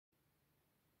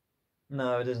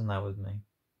No, it isn't that with me.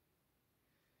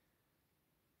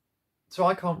 So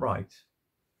I can't write.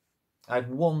 I had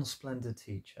one splendid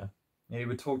teacher. He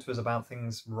would talk to us about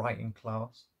things right in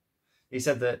class. He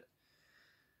said that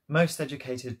most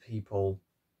educated people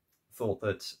thought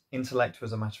that intellect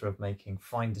was a matter of making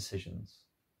fine decisions,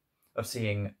 of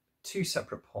seeing two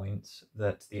separate points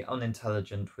that the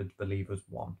unintelligent would believe was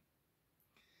one.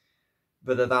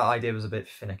 But that idea was a bit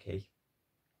finicky.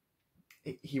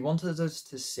 He wanted us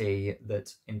to see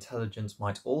that intelligence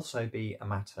might also be a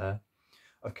matter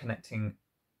of connecting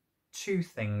two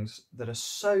things that are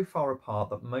so far apart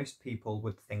that most people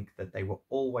would think that they were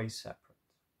always separate.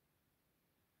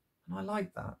 And I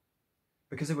like that,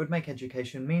 because it would make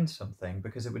education mean something,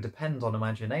 because it would depend on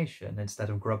imagination instead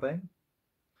of grubbing.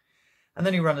 And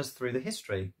then he ran us through the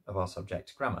history of our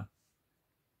subject, grammar.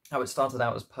 How it started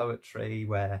out as poetry,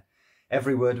 where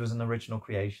every word was an original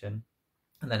creation,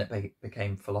 and then it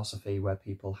became philosophy, where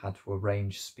people had to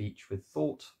arrange speech with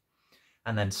thought,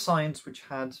 and then science, which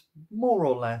had more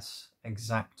or less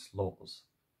exact laws.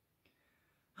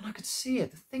 And I could see it,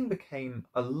 the thing became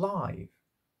alive.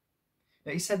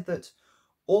 Now, he said that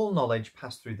all knowledge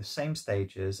passed through the same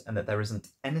stages and that there isn't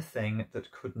anything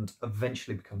that couldn't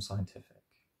eventually become scientific.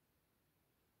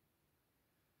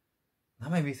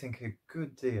 That made me think a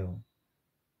good deal.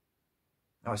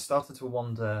 Now, I started to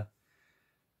wonder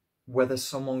whether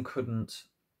someone couldn't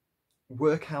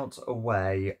work out a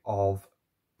way of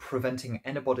preventing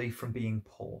anybody from being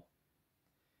poor.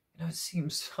 You know, it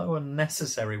seems so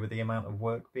unnecessary with the amount of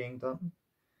work being done.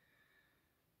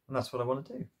 And that's what I want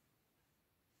to do.